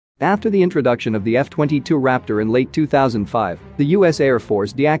After the introduction of the F-22 Raptor in late 2005, the US Air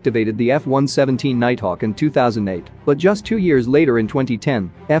Force deactivated the F-117 Nighthawk in 2008, but just 2 years later in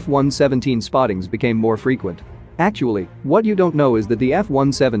 2010, F-117 spottings became more frequent. Actually, what you don't know is that the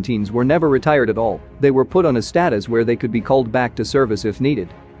F-117s were never retired at all, they were put on a status where they could be called back to service if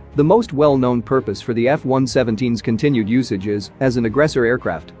needed. The most well-known purpose for the F-117's continued usage is as an aggressor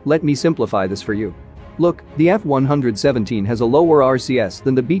aircraft. Let me simplify this for you. Look, the F-117 has a lower RCS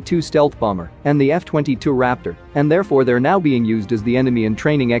than the B-2 stealth bomber and the F-22 Raptor, and therefore they're now being used as the enemy in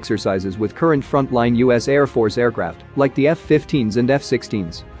training exercises with current frontline US Air Force aircraft, like the F-15s and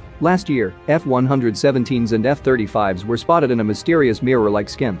F-16s. Last year, F-117s and F-35s were spotted in a mysterious mirror-like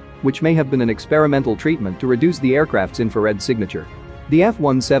skin, which may have been an experimental treatment to reduce the aircraft's infrared signature. The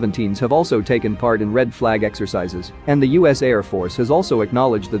F-117s have also taken part in red flag exercises, and the US Air Force has also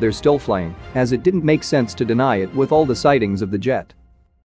acknowledged that they're still flying, as it didn't make sense to deny it with all the sightings of the jet.